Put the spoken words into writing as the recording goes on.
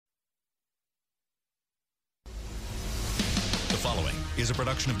is a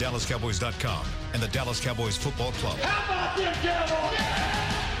production of DallasCowboys.com and the Dallas Cowboys Football Club. How about them Cowboys?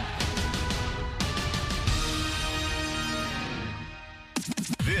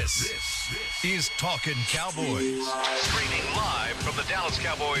 This is Talkin' Cowboys. Streaming live from the Dallas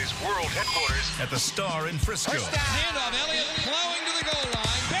Cowboys World Headquarters at the Star in Frisco. First down, handoff, Elliott plowing to the goal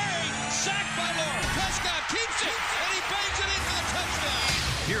line. Buried, sacked by Lawrence. Prescott keeps it, and he bangs it in for the touchdown.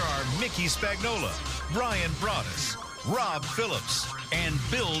 Here are Mickey Spagnola, Brian Broaddus, Rob Phillips, and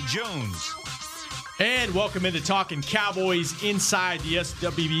Bill Jones. And welcome into Talking Cowboys inside the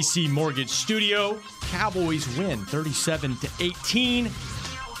SWBC Mortgage Studio. Cowboys win 37-18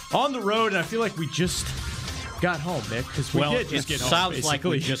 on the road, and I feel like we just got home, Nick, because we did just get home. Sounds like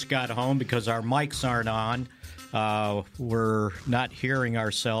we just got home because our mics aren't on. We're not hearing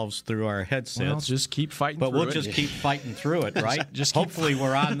ourselves through our headsets. Well, just keep fighting but through we'll it. just keep fighting through it, right? Just hopefully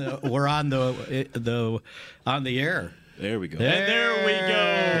we're on the air. There we go. There we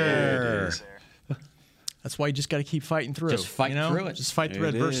There it is. That's why you just got to keep fighting through. Just fight through it. Just fight through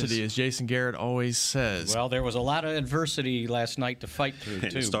adversity, as Jason Garrett always says. Well, there was a lot of adversity last night to fight through,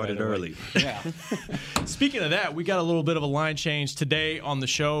 too. It started early. Yeah. Speaking of that, we got a little bit of a line change today on the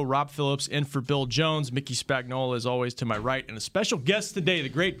show. Rob Phillips in for Bill Jones. Mickey Spagnola is always to my right. And a special guest today, the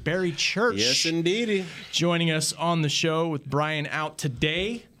great Barry Church. Yes, indeedy. Joining us on the show with Brian out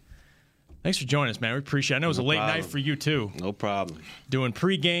today. Thanks for joining us, man. We appreciate it. I know it was a late night for you, too. No problem. Doing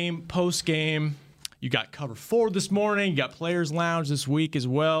pregame, postgame. You got Cover 4 this morning. You got Players Lounge this week as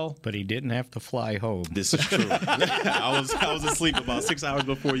well. But he didn't have to fly home. This is true. I was asleep about 6 hours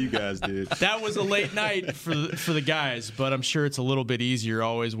before you guys did. That was a late night for the guys, but I'm sure it's a little bit easier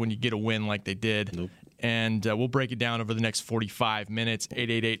always when you get a win like they did. Nope. And we'll break it down over the next 45 minutes.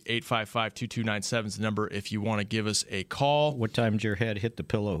 888-855-2297 is the number if you want to give us a call. What time did your head hit the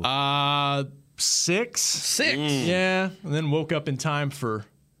pillow? 6. 6. Yeah, and then woke up in time for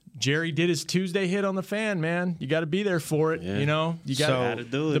Jerry did his Tuesday hit on the fan, man. You got to be there for it. Yeah. You know, you got to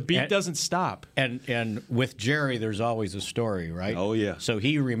do it. The beat doesn't stop. And with Jerry, there's always a story, right? Oh, yeah. So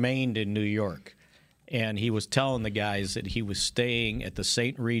he remained in New York, and he was telling the guys that he was staying at the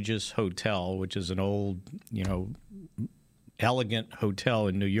St. Regis Hotel, which is an old, elegant hotel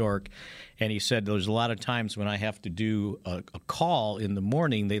in New York. And he said there's a lot of times when I have to do a call in the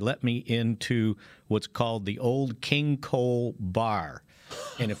morning, they let me into what's called the Old King Cole Bar.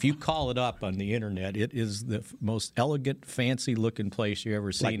 And if you call it up on the internet, it is the most elegant, fancy-looking place you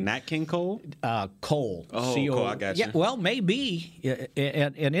ever seen. Like Nat King Cole? Cole. Oh, C-O- Cole, I got you. Yeah, well, maybe.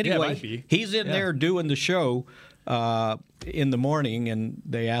 And anyway, might be. he's in there doing the show in the morning, and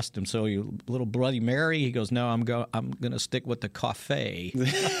they asked him, "So you little Bloody Mary?" He goes, "No, I'm going to stick with the coffee."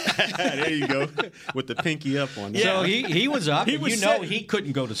 There you go. With the pinky up on that. So he was up. He and was he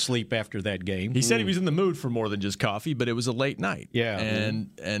couldn't go to sleep after that game. He said he was in the mood for more than just coffee, but it was a late night. Yeah.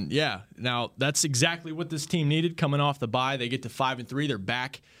 And yeah. Now that's exactly what this team needed coming off the bye. They get to 5-3. They're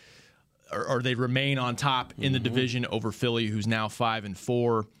back, or they remain on top in the division over Philly, who's now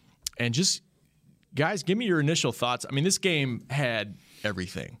 5-4. And just, guys, give me your initial thoughts. I mean, this game had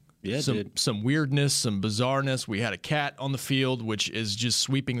everything. Yeah, it did. Some weirdness, some bizarreness. We had a cat on the field, which is just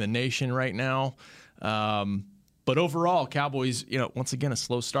sweeping the nation right now. But overall, Cowboys, once again, a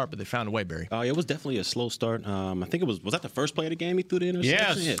slow start, but they found a way, Barry. It was definitely a slow start. I think was that the first play of the game he threw the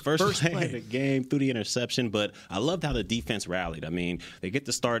interception? Yes. Yeah, first play of the game, threw the interception. But I loved how the defense rallied. I mean, they get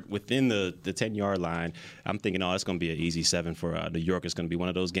to start within the 10-yard line. I'm thinking, it's going to be an easy 7 for New York. It's going to be one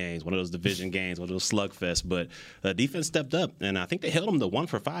of those games, one of those division games, one of those slugfests. But the defense stepped up, and I think they held them to 1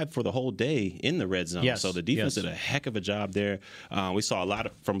 for 5 for the whole day in the red zone. Yes. So the defense did a heck of a job there. We saw a lot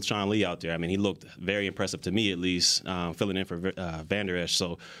from Sean Lee out there. I mean, he looked very impressive to me, at least, filling in for Van Der Esch.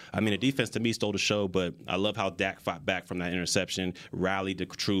 So, I mean, the defense to me stole the show, but I love how Dak fought back from that interception, rallied the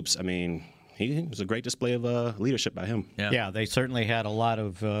troops. I mean, it was a great display of leadership by him. Yeah, they certainly had a lot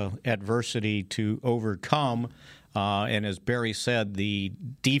of adversity to overcome. And as Barry said, the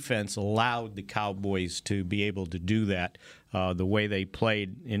defense allowed the Cowboys to be able to do that the way they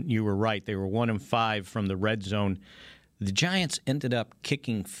played. And you were right. They were 1-5 from the red zone. The Giants ended up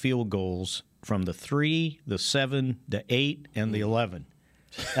kicking field goals from the 3, the 7, the 8, and the 11.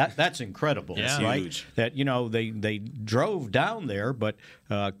 That's incredible, Yeah. right? Huge. That they drove down there, but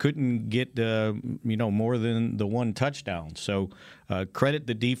couldn't get more than the one touchdown. So credit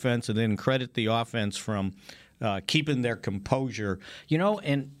the defense, and then credit the offense from keeping their composure.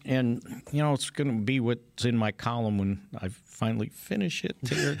 And it's going to be what's in my column when I finally finish it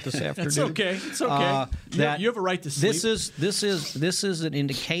here this afternoon. It's okay. It's okay. You have a right to sleep. This is an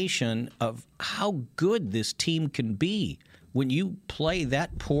indication of how good this team can be. When you play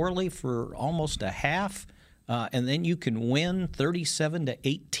that poorly for almost a half, and then you can win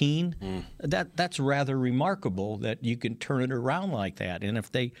 37-18. That's rather remarkable that you can turn it around like that. And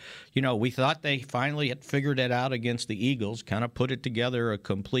if they, we thought they finally had figured it out against the Eagles, kind of put it together a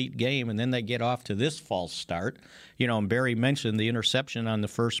complete game, and then they get off to this false start. And Barry mentioned the interception on the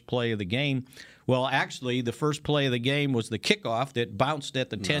first play of the game. Well, actually, the first play of the game was the kickoff that bounced at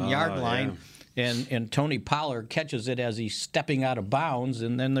the 10-yard line. Yeah. And Tony Pollard catches it as he's stepping out of bounds,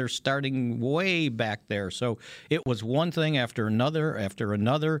 and then they're starting way back there. So it was one thing after another after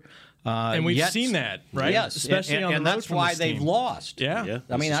another. And we've seen that, right? Yes, especially on the road that's from why this they've team. lost. Yeah.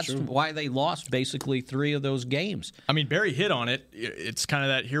 I mean, this is that's true. why they lost basically 3 of those games. I mean, Barry hit on it. It's kind of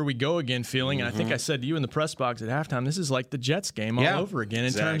that here we go again feeling. And I think I said to you in the press box at halftime, this is like the Jets game all over again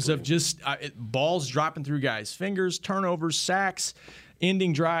in terms of just balls dropping through guys' fingers, turnovers, sacks,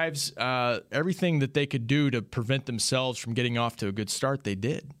 ending drives, everything that they could do to prevent themselves from getting off to a good start, they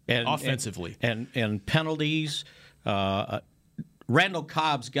did offensively. And penalties. Randall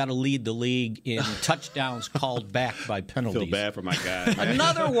Cobb's got to lead the league in touchdowns called back by penalties. Feel bad for my guy.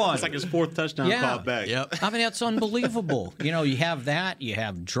 Another one. It's like his 4th touchdown called back. Yep. I mean, that's unbelievable. You have that. You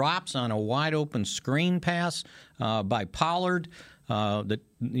have drops on a wide open screen pass by Pollard.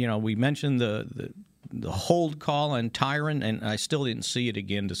 We mentioned the hold call on Tyron, and I still didn't see it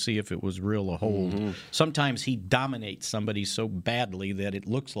again to see if it was real a hold. Sometimes he dominates somebody so badly that it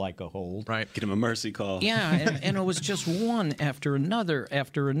looks like a hold. Right. Get him a mercy call. Yeah, and it was just one after another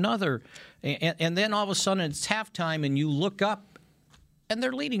after another. And then all of a sudden it's halftime, and you look up, and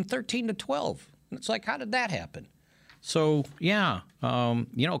they're leading 13-12. And it's like, how did that happen? So,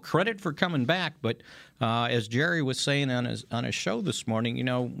 credit for coming back. But as Jerry was saying on his show this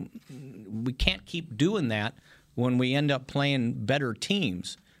morning, we can't keep doing that when we end up playing better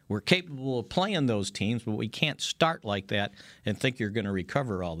teams. We're capable of playing those teams, but we can't start like that and think you're going to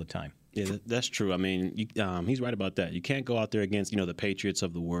recover all the time. Yeah, that's true. I mean, he's right about that. You can't go out there against, the Patriots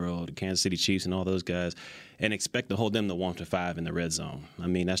of the world, the Kansas City Chiefs and all those guys and expect to hold them to 1-5 in the red zone. I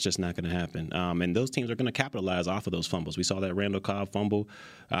mean, that's just not going to happen. And those teams are going to capitalize off of those fumbles. We saw that Randall Cobb fumble.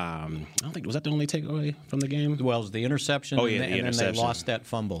 I don't think, was that the only takeaway from the game? Well, it was the interception, the and interception. then they lost that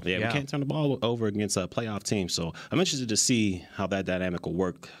fumble. Yeah, we can't turn the ball over against a playoff team. So I'm interested to see how that dynamic will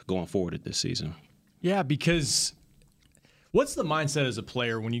work going forward this season. Yeah, because what's the mindset as a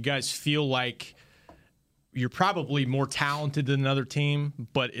player when you guys feel like you're probably more talented than another team,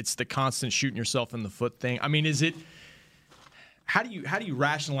 but it's the constant shooting yourself in the foot thing? I mean, is it – how do you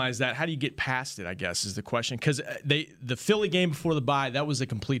rationalize that? How do you get past it, I guess, is the question. Because the Philly game before the bye, that was a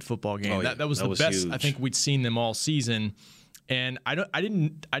complete football game. Oh, yeah. That was that the was best huge. I think we'd seen them all season. And I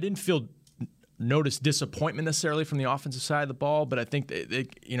didn't notice disappointment necessarily from the offensive side of the ball, but I think they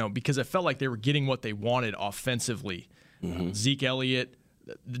because I felt like they were getting what they wanted offensively. Zeke Elliott,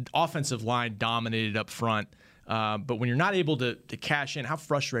 the offensive line dominated up front. But when you're not able to cash in, how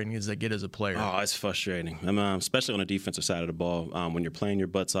frustrating does that get as a player? Oh, it's frustrating, especially on the defensive side of the ball. When you're playing your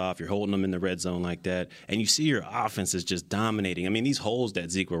butts off, you're holding them in the red zone like that, and you see your offense is just dominating. I mean, these holes that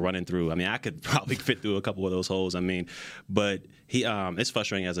Zeke were running through, I could probably fit through a couple of those holes. But it's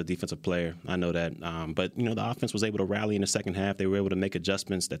frustrating as a defensive player. I know that. But, the offense was able to rally in the second half. They were able to make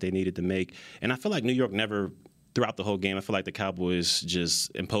adjustments that they needed to make. And I feel like New York never – throughout the whole game, I feel like the Cowboys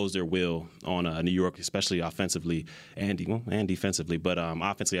just imposed their will on New York, especially offensively and defensively. But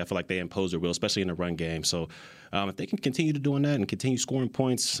offensively, I feel like they imposed their will, especially in the run game. So if they can continue to doing that and continue scoring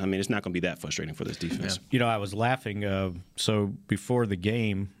points, it's not going to be that frustrating for this defense. Yeah. I was laughing. So before the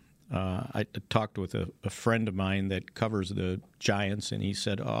game, I talked with a friend of mine that covers the Giants, and he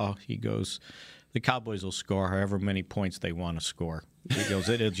said, the Cowboys will score however many points they want to score. He goes,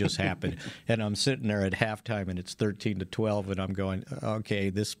 it'll just happen. And I'm sitting there at halftime, and it's 13-12, and I'm going,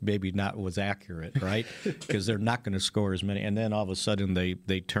 okay, this maybe not was accurate, right? Because they're not going to score as many. And then all of a sudden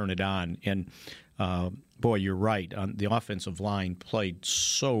they turn it on. And, boy, you're right. The offensive line played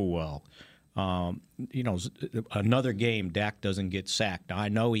so well. Another game, Dak doesn't get sacked. I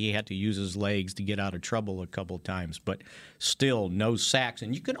know he had to use his legs to get out of trouble a couple times, but still no sacks.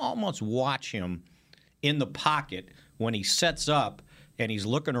 And you can almost watch him in the pocket when he sets up and he's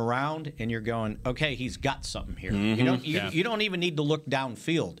looking around, and you're going, okay, he's got something here. You don't even need to look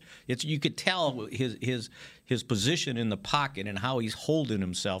downfield. You could tell his position in the pocket and how he's holding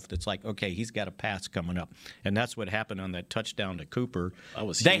himself. That's like, okay, he's got a pass coming up, and that's what happened on that touchdown to Cooper. That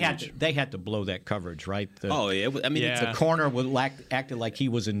was they huge. had to blow that coverage, right? The corner acted like he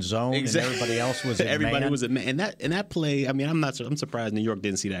was in zone, and everybody else was in everybody man. was in man. And that play, I'm surprised New York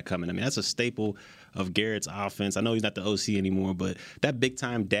didn't see that coming. That's a staple of Garrett's offense. I know he's not the OC anymore, but that big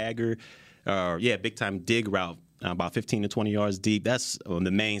time dig route about 15 to 20 yards deep. That's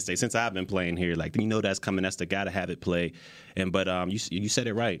the mainstay since I've been playing here. Like, you know that's coming. That's the guy to have it play. But you said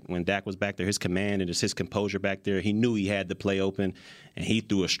it right. When Dak was back there, his command and just his composure back there, he knew he had the play open, and he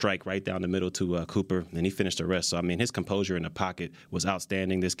threw a strike right down the middle to Cooper, and he finished the rest. So, I mean, his composure in the pocket was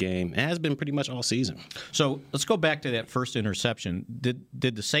outstanding this game. It has been pretty much all season. So let's go back to that first interception. Did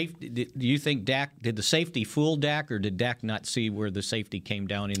the safety? Do you think did the safety fool Dak, or did Dak not see where the safety came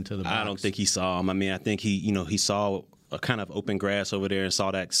down into the box? I don't think he saw him. I mean, I think he saw a kind of open grass over there and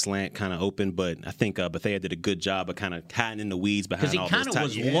saw that slant kind of open, but I think Bethea did a good job of kind of hiding in the weeds behind all those.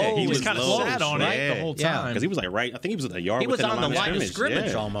 Because he kind of was low. He was kind of sat on it the whole time. Because he was like right. I think he was a yard. He was within on the line of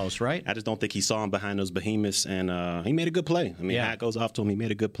scrimmage yeah. almost, right? I just don't think he saw him behind those behemoths, and he made a good play. I mean, hat goes off to him. He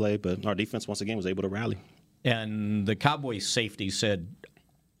made a good play, but our defense once again was able to rally. And the Cowboys safety said,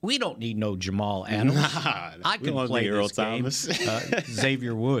 "We don't need no Jamal Adams. I can play Earl this game."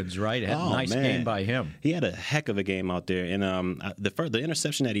 Xavier Woods, right? Had a nice game by him. He had a heck of a game out there. And the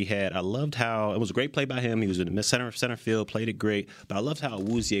interception that he had, I loved how it was a great play by him. He was in the center field, played it great. But I loved how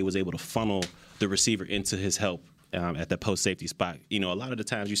Awuzie was able to funnel the receiver into his help. At the post safety spot, a lot of the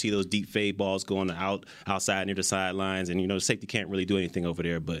times you see those deep fade balls going outside near the sidelines, and the safety can't really do anything over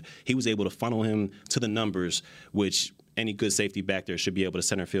there. But he was able to funnel him to the numbers, which any good safety back there should be able to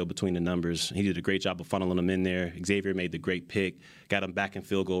center field between the numbers. He did a great job of funneling them in there. Xavier made the great pick, got him back in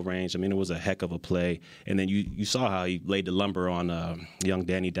field goal range. I mean, it was a heck of a play. And then you saw how he laid the lumber on young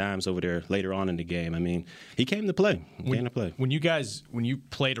Danny Dimes over there later on in the game. I mean, he came to play. When you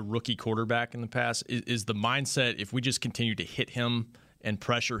played a rookie quarterback in the past, is the mindset if we just continue to hit him and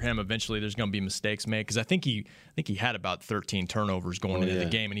pressure him, eventually there's going to be mistakes made? Because I think he had about 13 turnovers going into the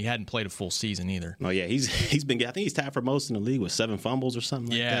game, and he hadn't played a full season either. Oh yeah, he's been. I think he's tied for most in the league with 7 fumbles or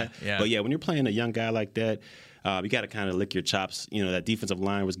something like that. Yeah. But yeah, when you're playing a young guy like that, you got to kind of lick your chops. That defensive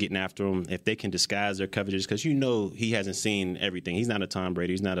line was getting after him. If they can disguise their coverages, because he hasn't seen everything. He's not a Tom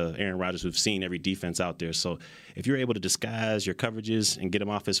Brady. He's not a Aaron Rodgers who've seen every defense out there. So if you're able to disguise your coverages and get him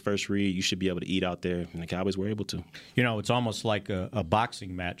off his first read, you should be able to eat out there. And the Cowboys were able to. It's almost like a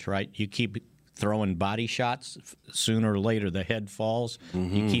boxing match, right? You keep throwing body shots. Sooner or later, the head falls.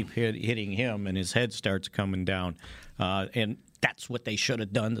 Mm-hmm. You keep hitting him, and his head starts coming down. And that's what they should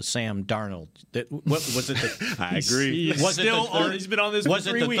have done to Sam Darnold. What was it? I agree. He's been on this for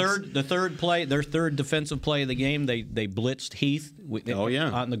 3 weeks. The third play, their third defensive play of the game? They blitzed Heath.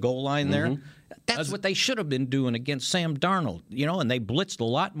 On the goal line there. That's what they should have been doing against Sam Darnold, and they blitzed a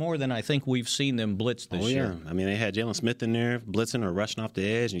lot more than I think we've seen them blitz this year. I mean, they had Jalen Smith in there blitzing or rushing off the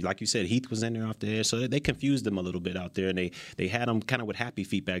edge. And like you said, Heath was in there off the edge. So they confused them a little bit out there. And they had him kind of with happy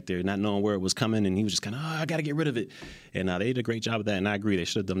feet back there, not knowing where it was coming. And he was just kind of, I got to get rid of it. And they did a great job of that. And I agree, they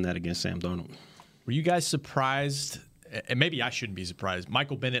should have done that against Sam Darnold. Were you guys surprised? And maybe I shouldn't be surprised.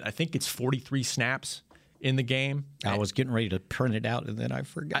 Michael Bennett, I think it's 43 snaps in the game. I was getting ready to print it out, and then I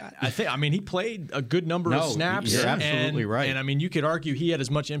forgot. I mean, he played a good number of snaps. You're absolutely right. And, I mean, you could argue he had as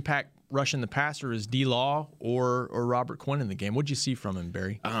much impact rushing the passer as D-Law or Robert Quinn in the game. What did you see from him,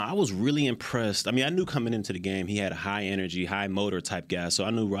 Barry? I was really impressed. I mean, I knew coming into the game he had a high energy, high motor type guy, so I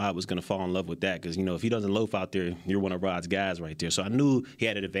knew Rod was going to fall in love with that because, if he doesn't loaf out there, you're one of Rod's guys right there. So I knew he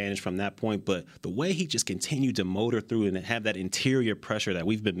had an advantage from that point, but the way he just continued to motor through and have that interior pressure that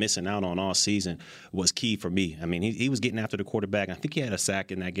we've been missing out on all season was key for me. I mean, he was getting after the quarterback. I think he had a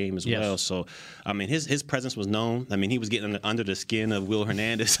sack in that game as well. So, I mean, his presence was known. I mean, he was getting under the skin of Will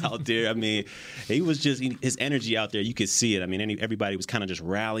Hernandez out there. I mean, he was just his energy out there. You could see it. I mean, everybody was kind of just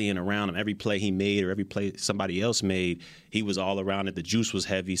rallying around him. Every play he made or every play somebody else made, he was all around it. The juice was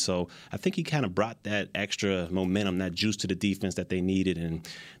heavy. So I think he kind of brought that extra momentum, that juice to the defense that they needed, and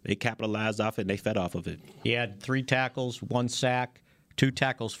they capitalized off it and they fed off of it. He had 3 tackles, 1 sack, 2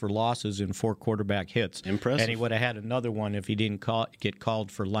 tackles for losses, and 4 quarterback hits. Impressive. And he would have had another one if he didn't get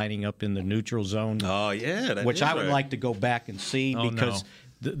called for lining up in the neutral zone. Oh, yeah. Which I would like to go back and see because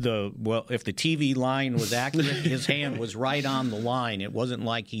if the TV line was accurate, his hand was right on the line. It wasn't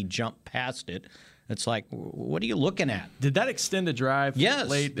like he jumped past it. It's like, what are you looking at? Did that extend a drive? Yes,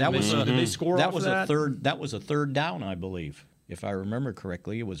 late? Did they score that off was of that? That was a third down, I believe, if I remember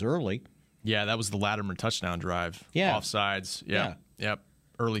correctly. It was early. Yeah, that was the Latimer touchdown drive. Yeah, offsides. Yep.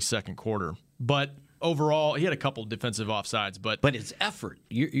 Early second quarter. But overall, he had a couple defensive offsides. But his effort,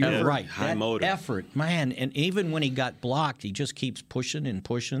 you're right. High motor. Effort, man. And even when he got blocked, he just keeps pushing and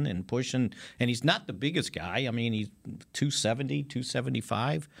pushing and pushing. And he's not the biggest guy. I mean, he's 270,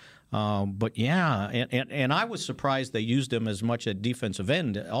 275. But yeah, and I was surprised they used him as much at defensive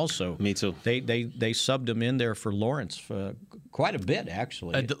end also. Me too. They subbed him in there for Lawrence for quite a bit,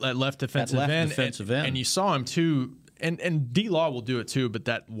 actually. At left defensive end. Defensive end. And you saw him too, and D-Law will do it too, but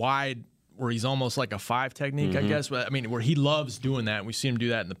that wide where he's almost like a 5 technique, I guess. I mean, where he loves doing that. We've seen him do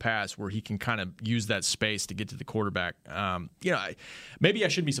that in the past, where he can kind of use that space to get to the quarterback. Maybe I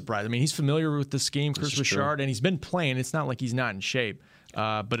shouldn't be surprised. I mean, he's familiar with the scheme, Chris Richard, and he's been playing. It's not like he's not in shape.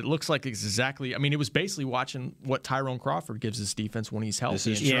 But it looks like it's exactly. I mean, it was basically watching what Tyrone Crawford gives his defense when he's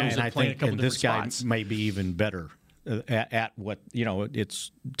healthy. And I think this guy may be even better at what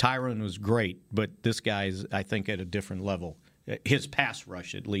It's Tyrone was great, but this guy's I think at a different level. His pass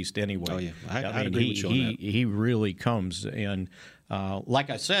rush, at least, anyway. Oh yeah, I mean, agree with you on that. He really comes, and like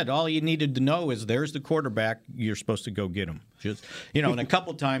I said, all you needed to know is there's the quarterback. You're supposed to go get him. Just and a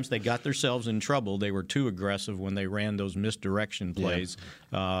couple times they got themselves in trouble. They were too aggressive when they ran those misdirection plays,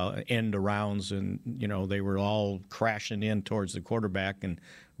 end arounds, and they were all crashing in towards the quarterback and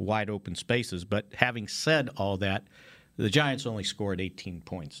wide open spaces. But having said all that, the Giants only scored 18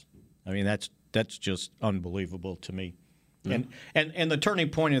 points. I mean, that's just unbelievable to me. And the turning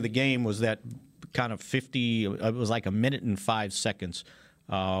point of the game was that kind of 50. It was like a minute and 5 seconds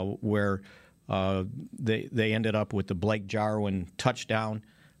where they ended up with the Blake Jarwin touchdown.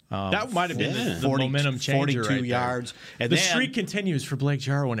 That might have been the momentum changer. 42 yards. And the streak continues for Blake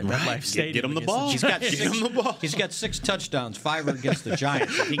Jarwin at MetLife Stadium. Get him the ball. He's got 6 touchdowns, 5 against the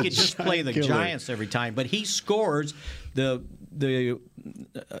Giants. He could just play the Giants every time, but he scores. The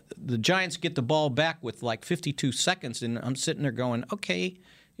Giants get the ball back with like 52 seconds, and I'm sitting there going, okay,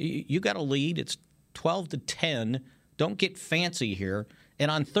 you got a lead. It's 12-10. Don't get fancy here. And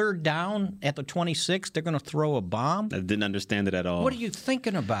on third down at the 26, they're going to throw a bomb? I didn't understand it at all. What are you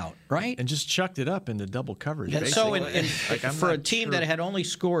thinking about, right? And just chucked it up into double coverage. And so for a team that had only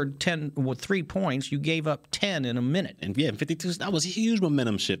scored 3 points, you gave up 10 in a minute. And 52, that was a huge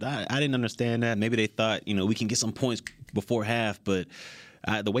momentum shift. I didn't understand that. Maybe they thought, we can get some points before half, but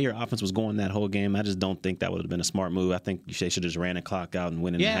the way your offense was going that whole game, I just don't think that would have been a smart move. I think they should have just ran the clock out and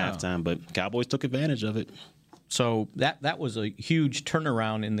went into halftime, but Cowboys took advantage of it. So that was a huge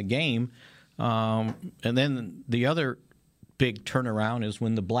turnaround in the game. And then the other big turnaround is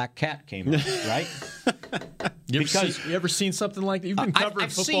when the black cat came out, right? You ever seen something like that? You've been covering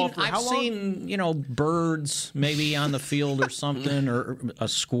football for how long? I've seen, birds maybe on the field or something, or a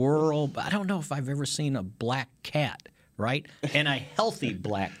squirrel. But I don't know if I've ever seen a black cat. Right? And a healthy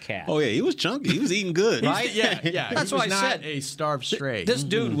black cat. Oh, yeah. He was chunky. He was eating good. Right? Yeah. That's why I said a starved stray. This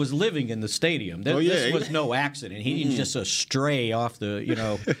dude was living in the stadium. This was no accident. He's just a stray off the,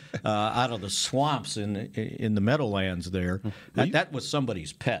 out of the swamps in the Meadowlands there. That was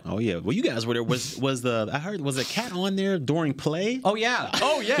somebody's pet. Oh, yeah. Well, you guys were there. Was a cat on there during play? Oh, yeah.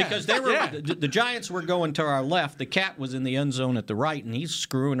 Because they were the Giants were going to our left. The cat was in the end zone at the right, and he's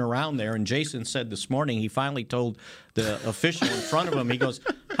screwing around there. And Jason said this morning he finally told the official in front of him, he goes,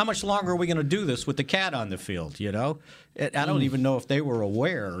 how much longer are we going to do this with the cat on the field, I don't even know if they were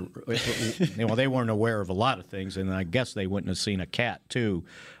aware. They weren't aware of a lot of things, and I guess they wouldn't have seen a cat, too.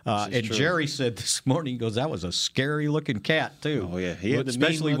 And true. Jerry said this morning, he goes, that was a scary-looking cat, too. Oh, yeah.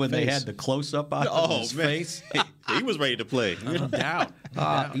 Especially when they had the close-up on his face. He was ready to play. No doubt.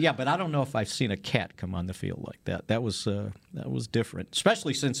 Yeah, but I don't know if I've seen a cat come on the field like that. That was different,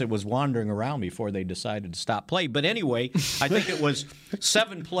 especially since it was wandering around before they decided to stop play. But anyway, I think it was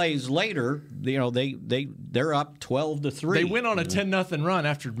 7 plays later. They're up 12-3. They went on a 10-0 run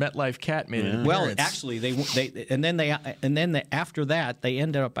after MetLife Cat made an appearance. Well, actually, after that they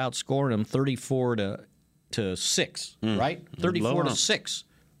ended up outscoring them 34-6, right? 34-6.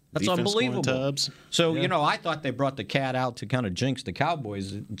 That's unbelievable. So, I thought they brought the cat out to kind of jinx the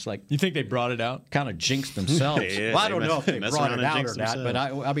Cowboys. It's like, you think they brought it out? Kind of jinxed themselves. Well, I don't know if they brought it out or not, but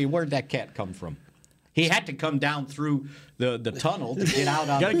I mean, where'd that cat come from? He had to come down through the tunnel to get out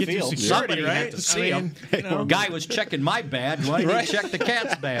on the field. Somebody had to see him. Guy was checking my badge. Why didn't he check the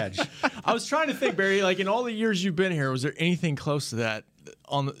cat's badge? I was trying to think, Barry, like in all the years you've been here, was there anything close to that?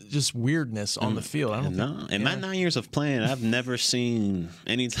 On just weirdness on the field. I don't know. In my 9 years of playing, I've never seen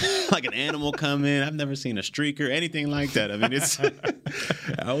anything like an animal come in. I've never seen a streaker, anything like that. I mean,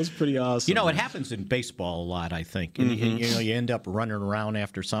 that was pretty awesome. It happens in baseball a lot, I think. And, you end up running around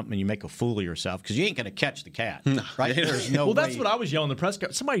after something and you make a fool of yourself because you ain't going to catch the cat, right? There's no way. That's what I was yelling in the press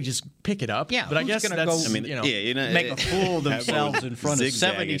conference. Somebody just pick it up. Yeah, but I guess that's make a fool of themselves in front of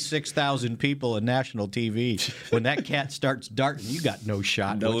 76,000 people on national TV. When that cat starts darting, you got no shot.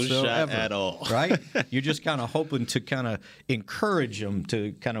 No shot at all. Right? You're just kind of hoping to kind of encourage them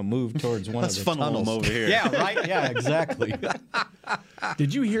to kind of move towards one of the tunnels. Let's funnel them over here. Yeah, right? Yeah, exactly.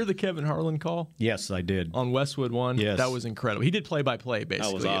 Did you hear the Kevin Harlan call? Yes, I did. On Westwood 1? Yes. That was incredible. He did play-by-play, basically,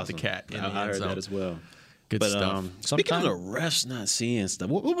 that was awesome. of the cat. I heard that as well. Good stuff. Speaking of the refs not seeing stuff,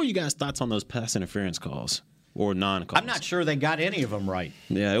 what were you guys' thoughts on those pass interference calls? or non-calls. I'm not sure they got any of them right.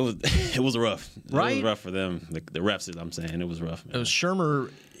 Yeah, it was rough. Right? It was rough for them. The refs, I'm saying, it was rough. Man. It was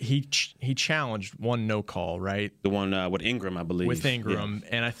Shermer. He challenged one no call, right? The one with Ingram, I believe. With Ingram,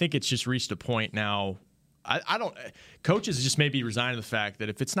 and I think it's just reached a point now. I don't. Coaches just maybe resign to the fact that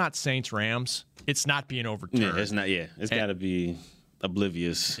if it's not Saints Rams, it's not being overturned. Yeah, it's not. Yeah, it's got to be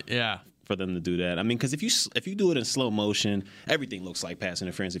oblivious. Yeah. For them to do that. I mean, because if you do it in slow motion, everything looks like pass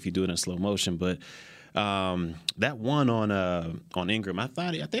interference if you do it in slow motion. But that one on Ingram, I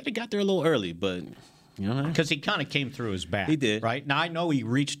think they got there a little early, but you know, because he kind of came through his back. He did, right? Now I know he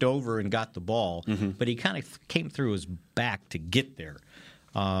reached over and got the ball, but he kind of came through his back to get there.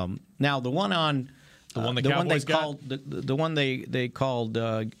 Now the one on the one they called the one they called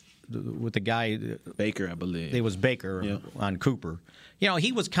with the guy Baker, I believe it was Baker on Cooper. You know,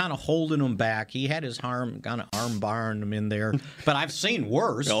 he was kind of holding him back. He had his arm kind of arm barring him in there. But I've seen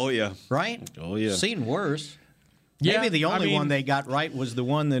worse. Oh yeah, right. Oh yeah, seen worse. Yeah, maybe the only one they got right was the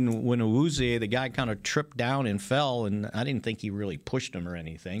one when Awuzie, the guy kind of tripped down and fell, and I didn't think he really pushed him or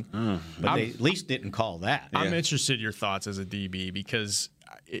anything. But they at least didn't call that. I'm interested in your thoughts as a DB because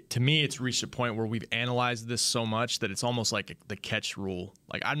to me it's reached a point where we've analyzed this so much that it's almost like the catch rule.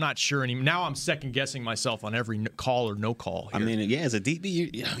 Like I'm not sure anymore. Now I'm second guessing myself on every call or no call here. I mean, yeah, as a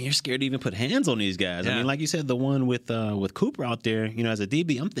DB, you're scared to even put hands on these guys. Yeah. I mean, like you said, the one with Cooper out there, you know, as a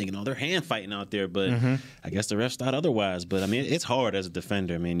DB, I'm thinking, they're hand fighting out there, but I guess the refs thought otherwise. But I mean, it's hard as a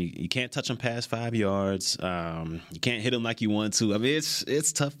defender. I mean, you can't touch them past 5 yards. You can't hit them like you want to. I mean,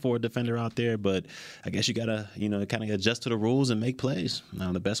 it's tough for a defender out there, but I guess you gotta, kind of adjust to the rules and make plays.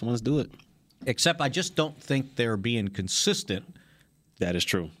 Now, the best ones do it. Except I just don't think they're being consistent. That is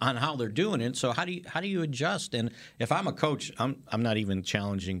true. On how they're doing it. So how do you adjust? And if I'm a coach, I'm not even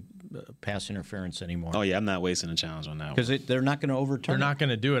challenging pass interference anymore. Oh yeah, I'm not wasting a challenge on that because they're not going to overturn. They're not going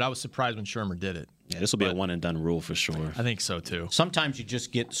to do it. I was surprised when Shermer did it. Yeah, this will be a one and done rule for sure. I think so too. Sometimes you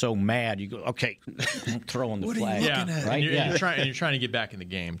just get so mad, you go, okay, I'm throwing the flag. Yeah, right. You're trying to get back in the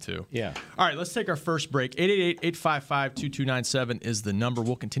game too. Yeah. All right, let's take our first break. 888-855-2297 is the number.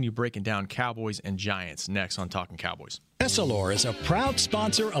 We'll continue breaking down Cowboys and Giants next on Talking Cowboys. Essilor is a proud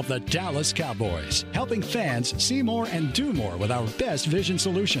sponsor of the Dallas Cowboys, helping fans see more and do more with our best vision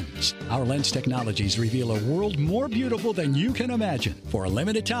solutions. Our lens technologies reveal a world more beautiful than you can imagine. For a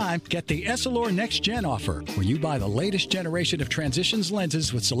limited time, get the Essilor Next Gen offer. When you buy the latest generation of Transitions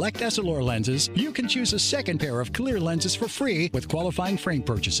lenses with select Essilor lenses, you can choose a second pair of clear lenses for free with qualifying frame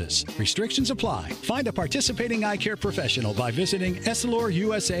purchases. Restrictions apply. Find a participating eye care professional by visiting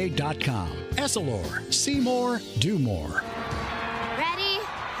EssilorUSA.com. Essilor. See more, do more. Ready?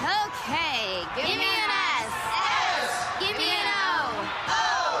 Okay. Give me an S. S. Give me an O.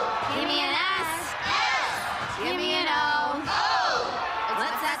 O. Give me an S. S. Give me an O. O.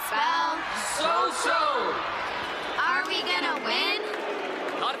 What's that spell? So. Are we gonna win?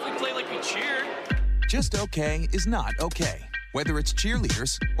 Not if we play like we cheer. Just okay is not okay. Whether it's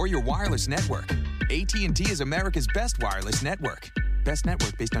cheerleaders or your wireless network, AT&T is America's best wireless network. Best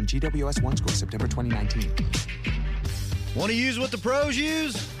network based on GWS One score September 2019. Want to use what the pros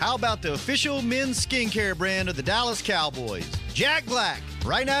use? How about the official men's skincare brand of the Dallas Cowboys, Jack Black?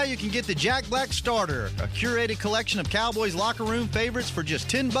 Right now, you can get the Jack Black Starter, a curated collection of Cowboys locker room favorites for just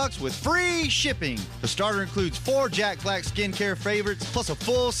 $10 with free shipping. The starter includes 4 Jack Black skincare favorites, plus a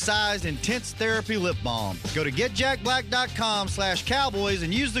full-sized intense therapy lip balm. Go to getjackblack.com/Cowboys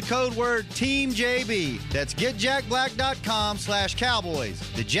and use the code word TEAMJB. That's getjackblack.com/Cowboys.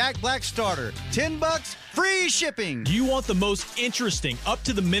 The Jack Black Starter, $10, free shipping. Do you want the most interesting,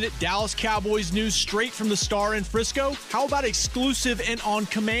 up-to-the-minute Dallas Cowboys news straight from the Star in Frisco? How about exclusive and on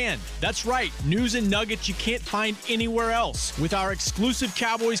command? That's right, news and nuggets you can't find anywhere else. With our exclusive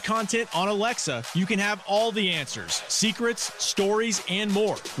Cowboys content on Alexa, you can have all the answers, secrets, stories, and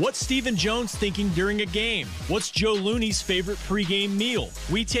more. What's Stephen Jones thinking during a game? What's Joe Looney's favorite pregame meal?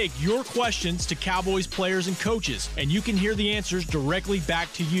 We take your questions to Cowboys players and coaches, and you can hear the answers directly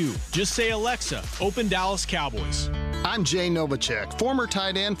back to you. Just say, Alexa, open Dallas Cowboys. I'm Jay Novacek, former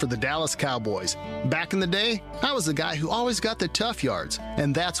tight end for the Dallas Cowboys. Back in the day, I was the guy who always got the tough yards,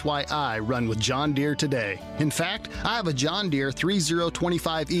 and that's why I run with John Deere today. In fact, I have a John Deere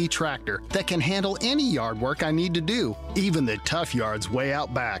 3025E tractor that can handle any yard work I need to do, even the tough yards way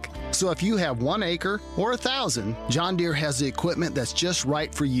out back. So if you have 1 acre or 1,000, John Deere has the equipment that's just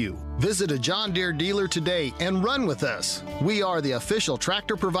right for you. Visit a John Deere dealer today and run with us. We are the official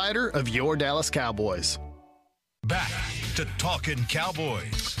tractor provider of your Dallas Cowboys. Back to Talking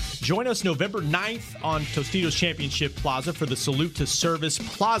Cowboys. Join us November 9th on Tostitos Championship Plaza for the Salute to Service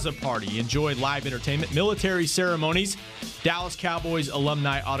Plaza Party. Enjoy live entertainment, military ceremonies, Dallas Cowboys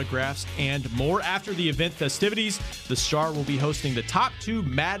alumni autographs, and more. After the event festivities, the Star will be hosting the top 2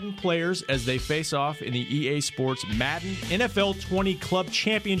 Madden players as they face off in the EA Sports Madden NFL 20 Club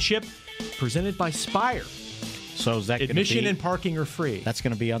Championship presented by Spire. So is that admission and parking are free? That's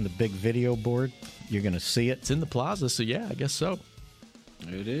going to be on the big video board. You're going to see it. It's in the plaza, so yeah, I guess so.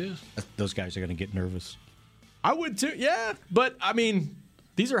 It is. Those guys are going to get nervous. I would too, yeah. But I mean,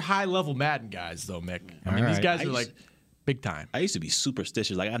 these are high-level Madden guys, though, Mick. I mean, these guys are like big time. I used to be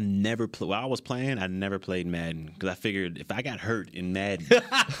superstitious. Like I never while I was playing, I never played Madden because I figured if I got hurt in Madden, what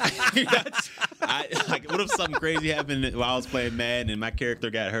if something crazy happened while I was playing Madden and my character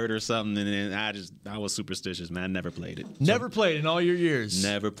got hurt or something, and then I was superstitious, man. I never played it. Never played in all your years.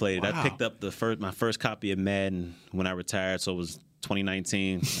 Never played it. Wow. I picked up my first copy of Madden when I retired, so it was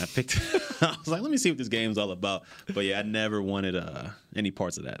 2019. I was like, let me see what this game's all about. But yeah, I never wanted any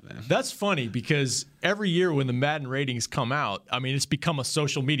parts of that, man. That's funny because every year when the Madden ratings come out, I mean, it's become a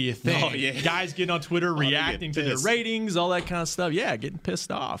social media thing. Oh, yeah. Guys getting on Twitter, reacting to their ratings, all that kind of stuff. Yeah, getting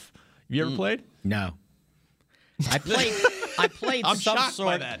pissed off. You ever played? No. I played I'm some shocked sort.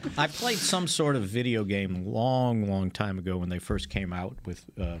 by that. I played some sort of video game long time ago when they first came out with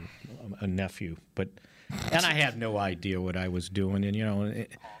a nephew, and I had no idea what I was doing, and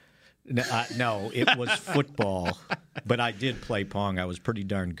no, it was football, but I did play Pong. I was pretty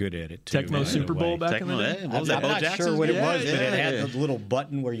darn good at it too. Tecmo Super Bowl back in the day. What was that? I'm not sure what it was, but it had Yeah. the little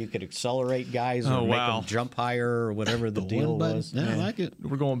button where you could accelerate guys or make them jump higher or whatever the deal was. Yeah, I like it.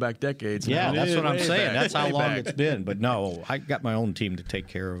 We're going back decades. Yeah, now. that's what I'm Way saying. back. That's how Way long back. it's been. But no, I got my own team to take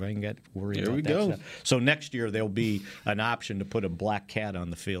care of. I ain't got to worry There about we that go. stuff. So next year there'll be an option to put a black cat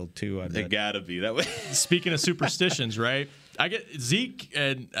on the field too. I It bet. gotta be that way. Speaking of superstitions, right? I get Zeke,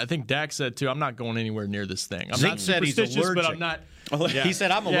 and I think Dak said too, I'm not going anywhere near this thing. I'm Zeke not said he's superstitious, but allergic. I'm not. Yeah. He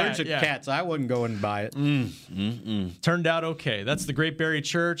said, I'm allergic Yeah. to cats. I wouldn't go and buy it. Turned out okay. That's the Great Barrier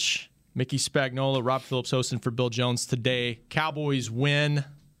Church. Mickey Spagnola, Rob Phillips hosting for Bill Jones today. Cowboys win. What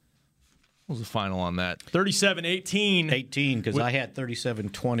was the final on that? 37-18. 18, because I had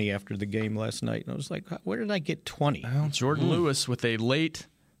 37-20 after the game last night. And I was like, where did I get 20? Well, Jordan Lewis with a late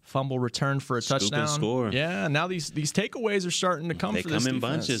fumble return for a Scoop and touchdown. score. Yeah, now these takeaways are starting to come They for come this in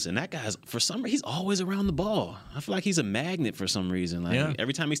defense. bunches, and that guy's for some reason he's always around the ball. I feel like he's a magnet for some reason. Like Yeah.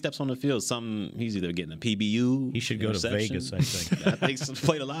 every time he steps on the field, he's either getting a PBU. He should go to interception. Vegas, I think. I think he's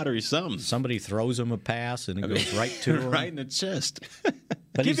played a lottery or something. Somebody throws him a pass, and it goes right to him. Right in the chest.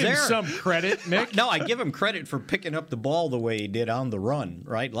 But Give he's him there. some credit, Mick. No, I give him credit for picking up the ball the way he did on the run,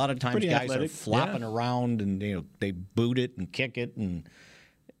 right? A lot of times Pretty guys athletic, are flopping around and they boot it and kick it, and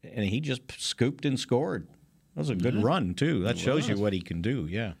he just scooped and scored. That was a good run, too. That shows you what he can do,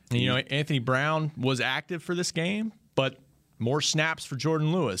 yeah. You know, Anthony Brown was active for this game, but more snaps for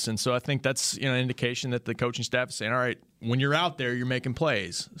Jordan Lewis. And so I think that's an indication that the coaching staff is saying, all right, when you're out there, you're making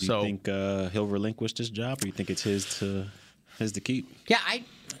plays. Do you think he'll relinquish this job, or you think it's his to keep? Yeah,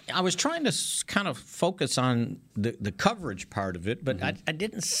 I was trying to kind of focus on the coverage part of it, but I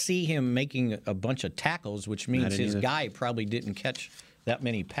didn't see him making a bunch of tackles, which means his guy probably didn't catch that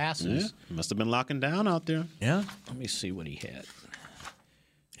many passes. Yeah, must have been locking down out there. Yeah. Let me see what he had.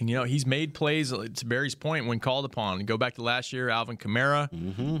 And, he's made plays, to Barry's point, when called upon. Go back to last year, Alvin Kamara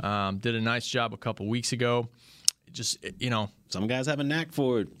did a nice job a couple weeks ago. Just, Some guys have a knack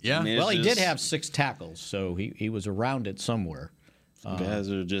for it. Yeah. I mean, Well, he just- did have 6 tackles, so he was around it somewhere. Some guys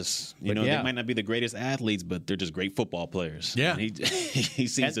are just, they might not be the greatest athletes, but they're just great football players. Yeah. And he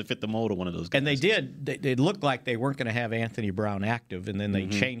seems to fit the mold of one of those guys. And they looked like they weren't going to have Anthony Brown active, and then they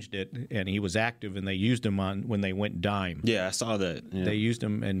changed it, and he was active, and they used him when they went dime. Yeah, I saw that. Yeah. They used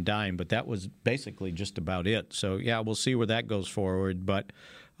him in dime, but that was basically just about it. So, yeah, we'll see where that goes forward. But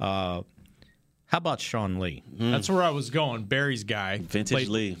how about Sean Lee? That's where I was going. Barry's guy. Vintage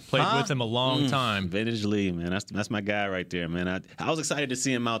Lee. Played with him a long time. Vintage Lee, man. That's my guy right there, man. I was excited to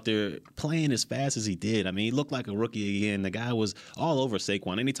see him out there playing as fast as he did. I mean, he looked like a rookie again. The guy was all over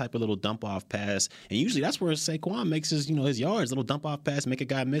Saquon. Any type of little dump-off pass. And usually that's where Saquon makes his yards. Little dump-off pass, make a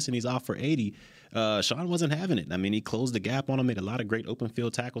guy miss, and he's off for 80. Sean wasn't having it. I mean, he closed the gap on him, made a lot of great open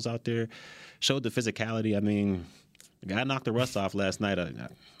field tackles out there, showed the physicality. I mean, the guy knocked the rust off last night.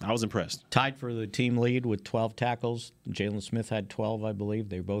 I was impressed. Tied for the team lead with 12 tackles. Jalen Smith had 12, I believe.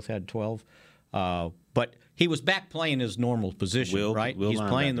 They both had 12. But he was back playing his normal position, right? He's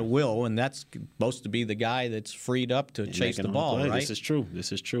playing the will, and that's supposed to be the guy that's freed up to chase the ball, right? This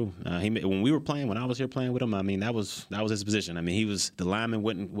is true. When we were playing, when I was here playing with him, I mean, that was his position. I mean, the lineman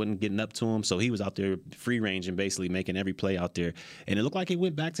wasn't getting up to him, so he was out there free ranging, basically making every play out there. And it looked like he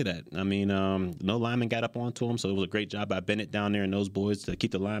went back to that. I mean, no lineman got up onto him, so it was a great job by Bennett down there and those boys to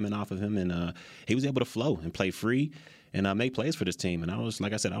keep the lineman off of him, and he was able to flow and play free and make plays for this team. And I was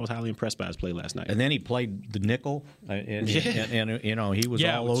highly impressed by his play last night. And then he played the nickel, and you know, he was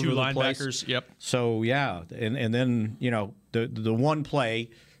all over two the linebackers. place. Yep. So and then you know the one play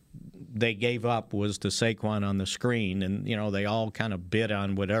they gave up was to Saquon on the screen, and you know they all kind of bid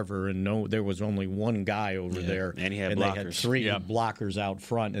on whatever, and there was only one guy over there, and he had blockers. They had three blockers out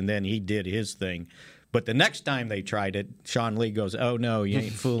front, and then he did his thing. But the next time they tried it, Sean Lee goes, "Oh no, you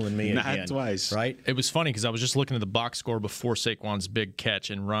ain't fooling me again." Not twice, right? It was funny because I was just looking at the box score before Saquon's big catch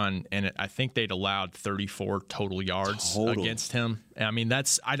and run, and I think they'd allowed 34 total yards against him. I mean,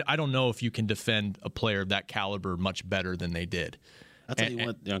 I don't know if you can defend a player of that caliber much better than they did. I'll tell you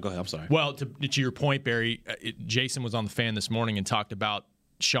what. Go ahead. I'm sorry. Well, to your point, Barry, Jason was on the Fan this morning and talked about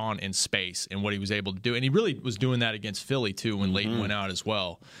Sean in space and what he was able to do. And he really was doing that against Philly, too, when Leighton went out as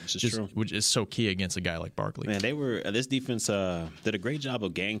well. This is true. Which is so key against a guy like Barkley. Man, this defense did a great job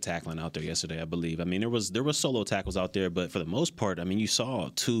of gang tackling out there yesterday, I believe. I mean, there was solo tackles out there, but for the most part, I mean, you saw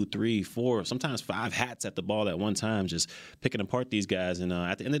 2, 3, 4, sometimes 5 hats at the ball at one time, just picking apart these guys. And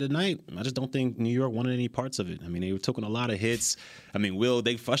at the end of the night, I just don't think New York wanted any parts of it. I mean, they were taking a lot of hits. I mean,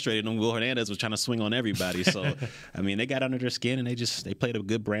 they frustrated them. Will Hernandez was trying to swing on everybody. So, I mean, they got under their skin, and they played a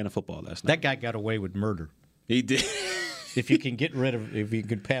good brand of football last night. That guy got away with murder. He did. If you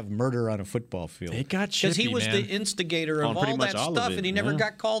could have murder on a football field, it got chippy, because he was the instigator of all that stuff, and he never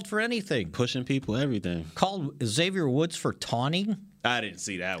got called for anything. Pushing people, everything. Called Xavier Woods for taunting. I didn't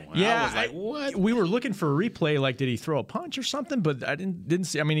see that one. Yeah, I was like, what? We were looking for a replay, like did he throw a punch or something? But I didn't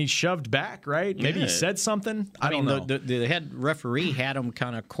see. I mean, he shoved back, right? Maybe he said something. I don't know. The head referee had him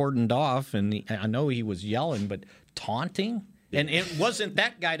kind of cordoned off, and I know he was yelling, but taunting. And it wasn't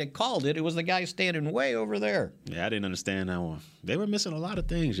that guy that called it. It was the guy standing way over there. Yeah, I didn't understand that one. They were missing a lot of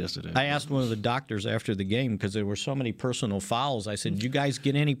things yesterday. I asked one of the doctors after the game because there were so many personal fouls. I said, "Did you guys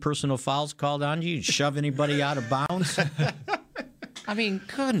get any personal fouls called on you? Did you shove anybody out of bounds?" I mean,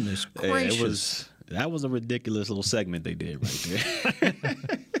 goodness gracious. That was a ridiculous little segment they did right there.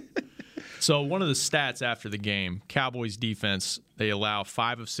 So one of the stats after the game, Cowboys defense, they allow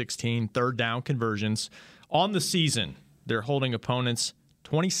 5 of 16 third down conversions on the season. They're holding opponents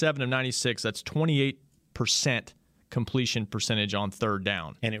 27 of 96. That's 28% completion percentage on third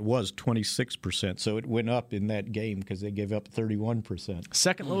down. And it was 26%, so it went up in that game because they gave up 31%.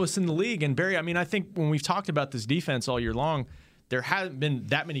 Second lowest in the league. And, Barry, I mean, I think when we've talked about this defense all year long, there haven't been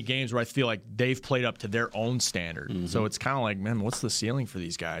that many games where I feel like they've played up to their own standard. Mm-hmm. So it's kind of like, man, what's the ceiling for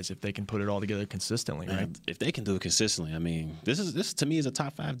these guys if they can put it all together consistently, right? If they can do it consistently, I mean, this to me is a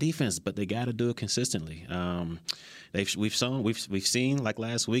top 5 defense, but they got to do it consistently. We've seen like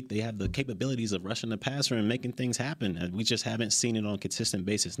last week they have the capabilities of rushing the passer and making things happen, and we just haven't seen it on a consistent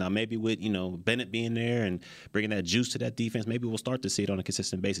basis. Now maybe with Bennett being there and bringing that juice to that defense, maybe we'll start to see it on a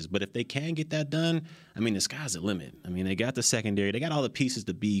consistent basis. But if they can get that done, I mean, the sky's the limit. I mean, they got the secondary, they got all the pieces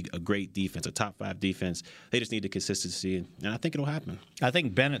to be a great defense, a top 5 defense. They just need the consistency, and I think it'll happen. I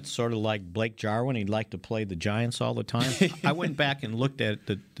think Bennett's sort of like Blake Jarwin. He'd like to play the Giants all the time. I went back and looked at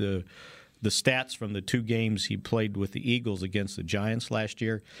the stats from the 2 games he played with the Eagles against the Giants last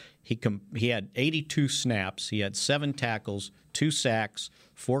year. He had 82 snaps. He had 7 tackles, 2 sacks,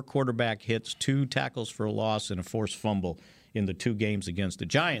 4 quarterback hits, 2 tackles for a loss, and a forced fumble in the 2 games against the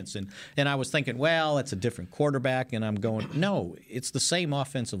Giants. And I was thinking, well, it's a different quarterback. And I'm going, no, it's the same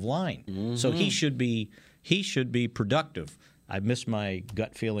offensive line. Mm-hmm. So he should be productive. I missed my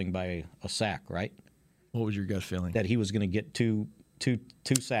gut feeling by a sack, right? What was your gut feeling? That he was going to get two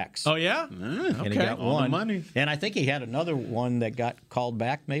sacks. Oh, yeah? And he got all one. the money. And I think he had another one that got called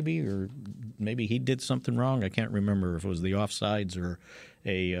back maybe, or maybe he did something wrong. I can't remember if it was the offsides or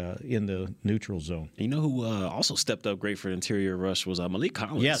in the neutral zone. You know who also stepped up great for the interior rush was Malik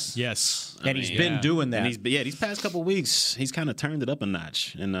Collins. Yes. And he's been doing that. And these past couple of weeks, he's kind of turned it up a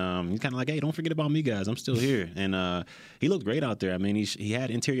notch. And he's kind of like, hey, don't forget about me, guys. I'm still here. And he looked great out there. I mean, he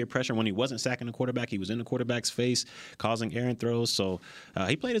had interior pressure when he wasn't sacking the quarterback. He was in the quarterback's face, causing errant throws. So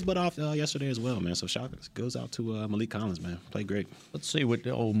he played his butt off yesterday as well, man. So shout goes out to Malik Collins, man. Played great. Let's see what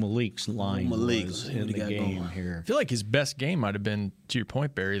the old Malik's line was in the game here. I feel like his best game might have been, to your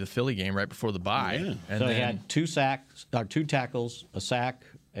point, Barry, the Philly game right before the bye. Yeah. And so he had 2 tackles, a sack,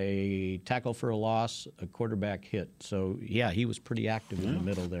 a tackle for a loss, a quarterback hit. So, yeah, he was pretty active in the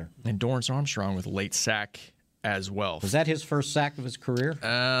middle there. And Dorrance Armstrong with a late sack as well. Was that his first sack of his career?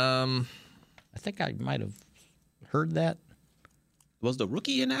 I think I might have heard that. Was the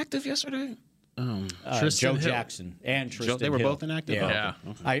rookie inactive yesterday? Joe Jackson and Tristan They were Hill. both inactive? Yeah.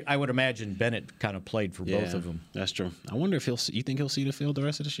 Okay. I would imagine Bennett kind of played for both of them. That's true. I wonder if you think he'll see the field the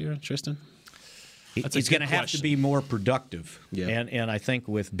rest of this year, Tristan? He's going to have to be more productive. Yeah. And I think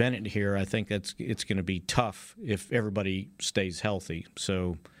with Bennett here, I think it's going to be tough if everybody stays healthy.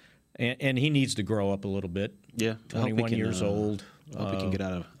 So, and he needs to grow up a little bit. Yeah. 21 years old. I hope he can get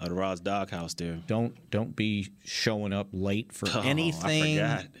out of Rod's doghouse there. Don't be showing up late for anything.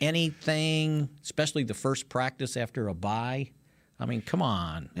 I forgot. Anything, especially the first practice after a bye. I mean, come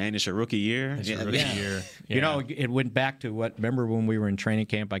on. And it's your rookie year. Year. Yeah. You know, it went back to remember when we were in training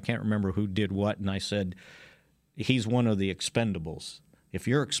camp, I can't remember who did what, and I said, he's one of the expendables. If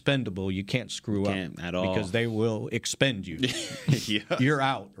you're expendable, you can't screw up at all because they will expend you. Yeah. You're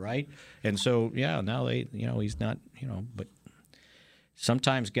out, right? And so, now he's not, but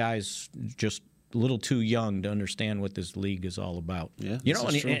sometimes guys just a little too young to understand what this league is all about. Yeah,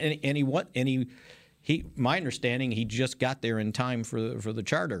 my understanding, he just got there in time for the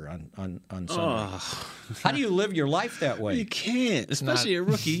charter on Sunday. How do you live your life that way? You can't, especially a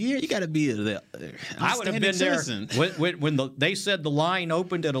rookie year. You got to be I would have been citizen. there when they said the line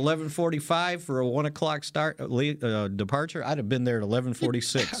opened at 11:45 for a 1:00 start departure. I'd have been there at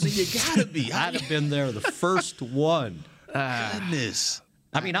 11:46. I mean, you got to be. I'd have been there the first one. Goodness.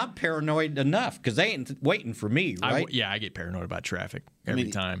 I mean, I'm paranoid enough because they ain't waiting for me, right? I get paranoid about traffic every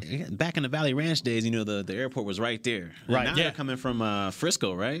time. Back in the Valley Ranch days, the airport was right there. Right. Now they're coming from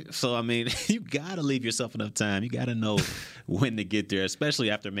Frisco, right? So, I mean, you got to leave yourself enough time. You got to know when to get there,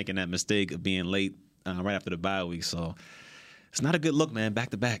 especially after making that mistake of being late right after the bye week. So, it's not a good look, man. Back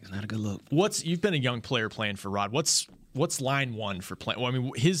to back. It's not a good look. You've been a young player playing for Rod. What's line one for playing? Well, I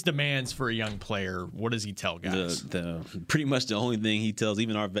mean, his demands for a young player. What does he tell guys? Pretty much the only thing he tells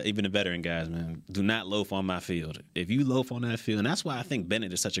even the veteran guys, man, do not loaf on my field. If you loaf on that field, and that's why I think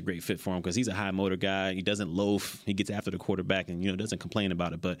Bennett is such a great fit for him because he's a high motor guy. He doesn't loaf. He gets after the quarterback and doesn't complain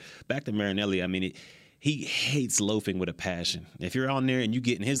about it. But back to Marinelli, I mean, he hates loafing with a passion. If you're on there and you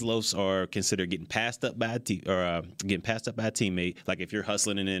getting his loafs are considered getting passed up by a teammate, like if you're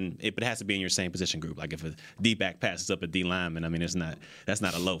hustling and then it has to be in your same position group. Like if a D-back passes up a D lineman, I mean that's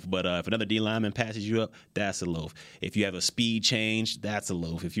not a loaf. But if another D lineman passes you up, that's a loaf. If you have a speed change, that's a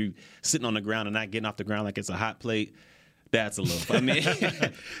loaf. If you're sitting on the ground and not getting off the ground like it's a hot plate, that's a loaf. I mean,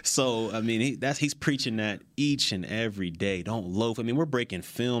 he's preaching that each and every day. Don't loaf. I mean, we're breaking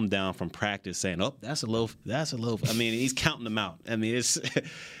film down from practice, saying, "Oh, that's a loaf. That's a loaf." I mean, he's counting them out. I mean,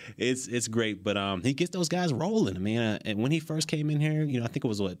 it's great. But he gets those guys rolling. I mean, and when he first came in here, I think it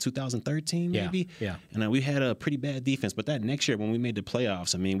was 2013 maybe. Yeah. And we had a pretty bad defense. But that next year when we made the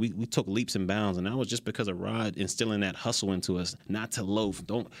playoffs, I mean, we took leaps and bounds, and that was just because of Rod instilling that hustle into us, not to loaf.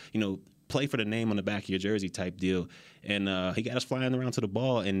 Don't play for the name on the back of your jersey type deal. And he got us flying around to the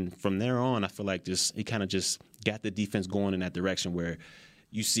ball. And from there on, I feel like he kind of just got the defense going in that direction where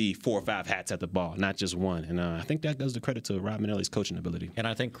you see 4 or 5 hats at the ball, not just one. And I think that goes the credit to Rod Marinelli's coaching ability. And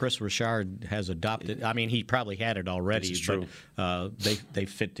I think Chris Richard has adopted. I mean, he probably had it already. This is true. But they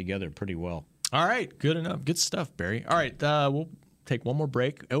fit together pretty well. All right. Good enough. Good stuff, Barry. All right. We'll take one more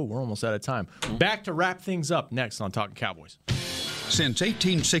break. Oh, we're almost out of time. Back to wrap things up next on Talking Cowboys. Since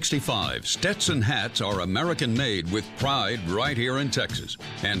 1865, Stetson hats are American-made with pride right here in Texas.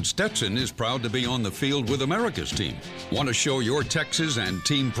 And Stetson is proud to be on the field with America's team. Want to show your Texas and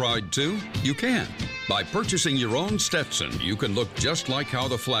team pride too? You can. By purchasing your own Stetson, you can look just like how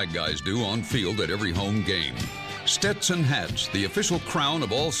the flag guys do on field at every home game. Stetson hats, the official crown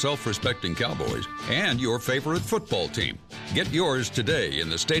of all self-respecting Cowboys and your favorite football team. Get yours today in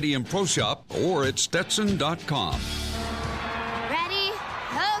the Stadium Pro Shop or at Stetson.com.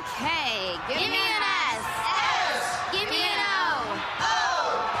 Give me an S. S. Give me an O.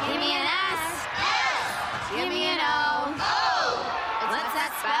 O. Give me an S. S. Give me an O. O. What's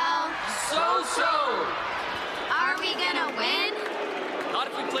that spell? So. Are we gonna win? Not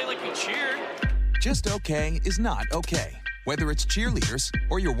if we play like we cheered. Just okay is not okay. Whether it's cheerleaders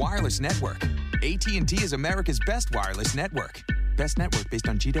or your wireless network, AT&T is America's best wireless network. Best network based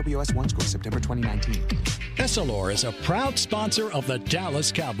on GWS One Score, September 2019. Essilor is a proud sponsor of the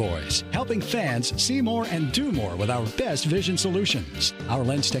Dallas Cowboys, helping fans see more and do more with our best vision solutions. Our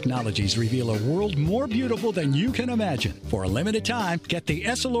lens technologies reveal a world more beautiful than you can imagine. For a limited time, get the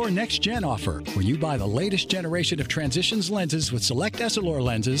Essilor Next Gen offer. When you buy the latest generation of Transitions lenses with select Essilor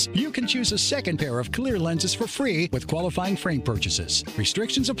lenses, you can choose a second pair of clear lenses for free with qualifying frame purchases.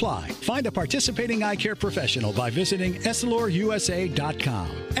 Restrictions apply. Find a participating eye care professional by visiting EssilorUSA.com.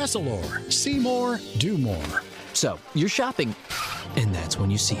 Essilor. See more, do more. So, you're shopping, and that's when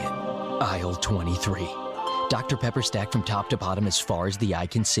you see it. Aisle 23. Dr. Pepper stacked from top to bottom as far as the eye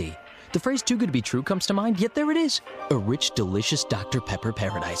can see. The phrase too good to be true comes to mind, yet there it is. A rich, delicious Dr. Pepper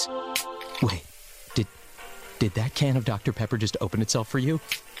paradise. Wait, did that can of Dr. Pepper just open itself for you?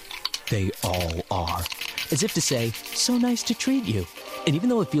 They all are. As if to say, so nice to treat you. And even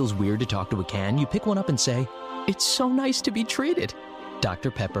though it feels weird to talk to a can, you pick one up and say, it's so nice to be treated.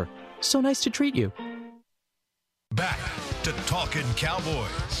 Dr. Pepper, so nice to treat you. Back to Talking Cowboys.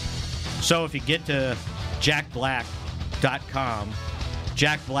 So if you get to jackblack.com,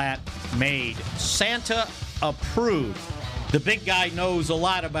 Jack Black made Santa approved. The big guy knows a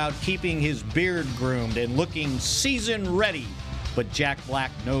lot about keeping his beard groomed and looking season ready, but Jack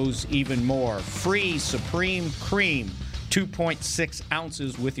Black knows even more. Free Supreme Cream, 2.6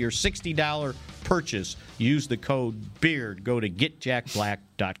 ounces with your $60 purchase. Use the code BEARD. Go to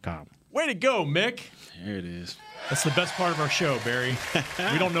getjackblack.com. Way to go, Mick. There it is. That's the best part of our show, Barry.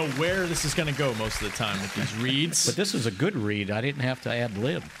 We don't know where this is going to go most of the time with these reads. But this is a good read. I didn't have to ad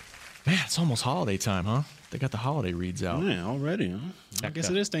lib. Man, it's almost holiday time, huh? They got the holiday reads out. Man, already, huh? I guess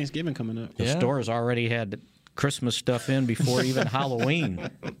it is Thanksgiving coming up. The stores already had Christmas stuff in before even Halloween.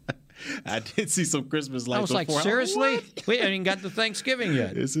 I did see some Christmas lights. I was like, seriously? We haven't even got to Thanksgiving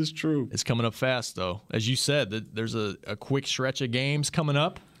yet. This is true. It's coming up fast, though. As you said, there's a quick stretch of games coming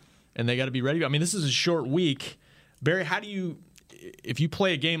up, and they got to be ready. I mean, this is a short week. Barry, how do you, if you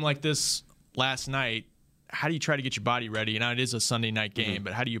play a game like this last night, how do you try to get your body ready? Now, it is a Sunday night game,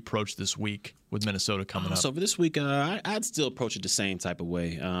 but how do you approach this week with Minnesota coming up? So for this week, I'd still approach it the same type of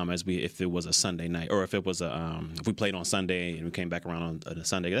way as if it was a Sunday night, or if it was if we played on Sunday and we came back around on a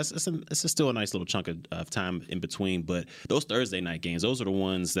Sunday. It's still a nice little chunk of time in between. But those Thursday night games, those are the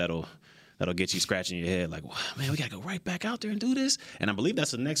ones that'll get you scratching your head like, man, we got to go right back out there and do this. And I believe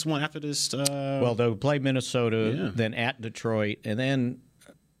that's the next one after this. Well, they'll play Minnesota, then at Detroit, and then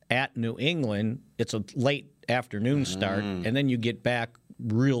at New England. It's a late afternoon start, and then you get back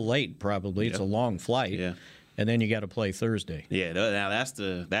real late probably. It's a long flight. Yeah. And then you got to play Thursday. Yeah, now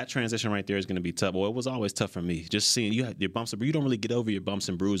that transition right there is going to be tough. Well, it was always tough for me. Just seeing you have your bumps, but you don't really get over your bumps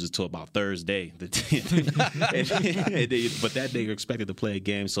and bruises till about Thursday. But that day you're expected to play a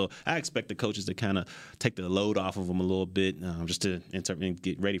game, so I expect the coaches to kind of take the load off of them a little bit, just to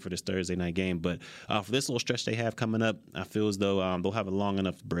get ready for this Thursday night game. But for this little stretch they have coming up, I feel as though they'll have a long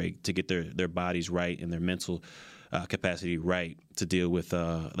enough break to get their bodies right and their mental capacity right to deal with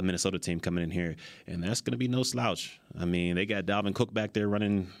the Minnesota team coming in here. And that's going to be no slouch. I mean, they got Dalvin Cook back there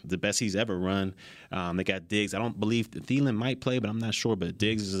running the best he's ever run. They got Diggs. I don't believe Thielen might play, but I'm not sure. But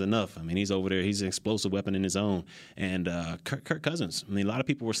Diggs is enough. I mean, he's over there. He's an explosive weapon in his own. And Kirk Cousins. I mean, a lot of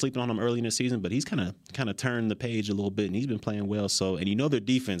people were sleeping on him early in the season, but he's kind of turned the page a little bit, and he's been playing well. So, and their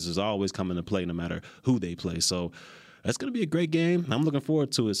defense is always coming to play no matter who they play. So, that's going to be a great game. I'm looking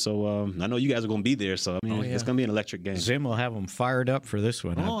forward to it. So I know you guys are going to be there. So, it's going to be an electric game. Zim will have them fired up for this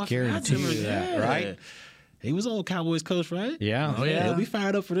one. I guarantee you that, right? He was old Cowboys coach, right? Yeah. Oh, yeah. He'll be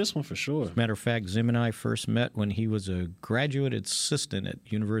fired up for this one for sure. As a matter of fact, Zim and I first met when he was a graduate assistant at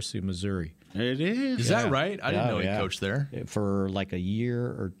University of Missouri. There it is. Is that right? I didn't know he coached there. For like a year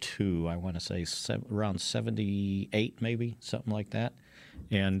or two, I want to say around 78 maybe, something like that.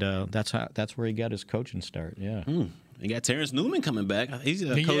 And that's where he got his coaching start, yeah. You got Terrence Newman coming back. He's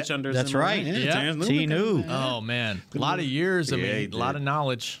a coach under That's Zimmer, right. Yeah. Terrence Newman. He knew. Oh, man. A lot of years. A lot of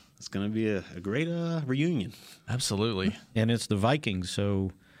knowledge. It's going to be a great reunion. Absolutely. And it's the Vikings, so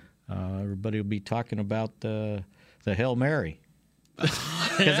everybody will be talking about the Hail Mary.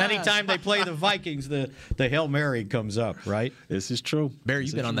 Because anytime they play the Vikings, the Hail Mary comes up, right? This is true. Barry,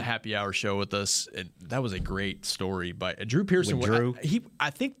 you've been on the Happy Hour show with us, and that was a great story by Drew Pearson. With Drew? I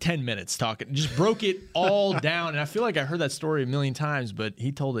think 10 minutes talking, just broke it all down, and I feel like I heard that story a million times, but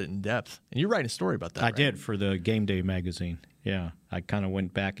he told it in depth. And you're writing a story about that, I right? did for the Game Day magazine, yeah. I kind of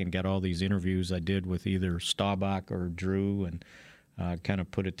went back and got all these interviews I did with either Staubach or Drew and kind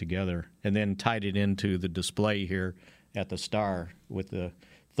of put it together, and then tied it into the display here at the Star with the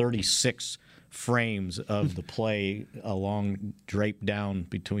 36 frames of the play along draped down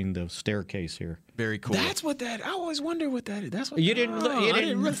between the staircase here. Very cool. That's what that. I always wonder what that is. That's what You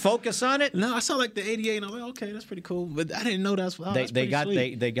didn't focus on it? No, I saw like the 88, and I was like, okay, that's pretty cool. But I didn't know that's. Oh,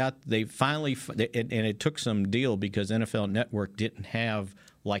 they finally, and it took some deal because NFL Network didn't have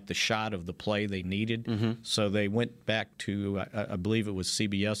like the shot of the play they needed. Mm-hmm. So they went back to, I believe it was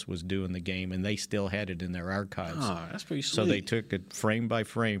CBS was doing the game, and they still had it in their archives. Oh, that's pretty sweet. So they took it frame by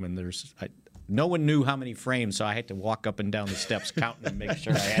frame, and no one knew how many frames, so I had to walk up and down the steps counting and make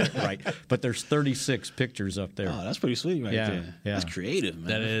sure I had it right. But there's 36 pictures up there. Oh, that's pretty sweet right there. Yeah. That's creative, man.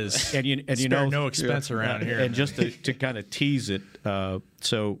 That is. And you know, no expense around here. And just to kind of tease it,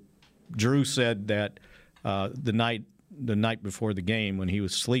 so Drew said that the night before the game when he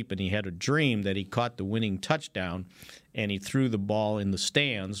was sleeping, he had a dream that he caught the winning touchdown, and he threw the ball in the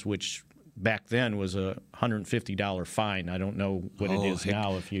stands, which back then was a $150 fine. I don't know what it is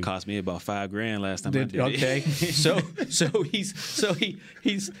now. If you cost me about $5,000 last time I did okay. it. so he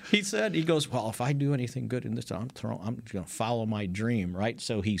said, he goes, well, if I do anything good in this, I'm going to follow my dream, right?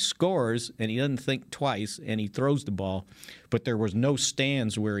 So he scores and he doesn't think twice and he throws the ball, but there was no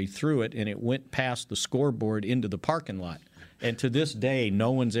stands where he threw it, and it went past the scoreboard into the parking lot. And to this day,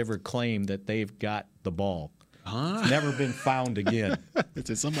 no one's ever claimed that they've got the ball. It's never been found again.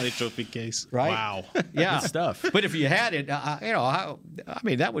 It's in somebody's trophy case. Right? Wow. Yeah. Good stuff. But if you had it, I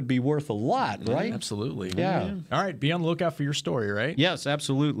mean, that would be worth a lot, right? Absolutely. Yeah. All right. Be on the lookout for your story, right? Yes,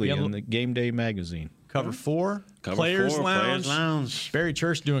 absolutely. In the Game Day magazine. Cover 4, Players Lounge. Barry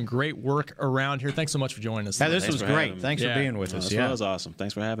Church doing great work around here. Thanks so much for joining us. This was great. Thanks for being with us. That was awesome.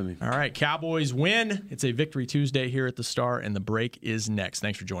 Thanks for having me. All right. Cowboys win. It's a Victory Tuesday here at the Star, and the break is next.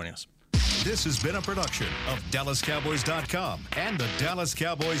 Thanks for joining us. This has been a production of DallasCowboys.com and the Dallas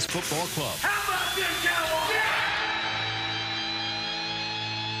Cowboys Football Club. How about this, Cowboys?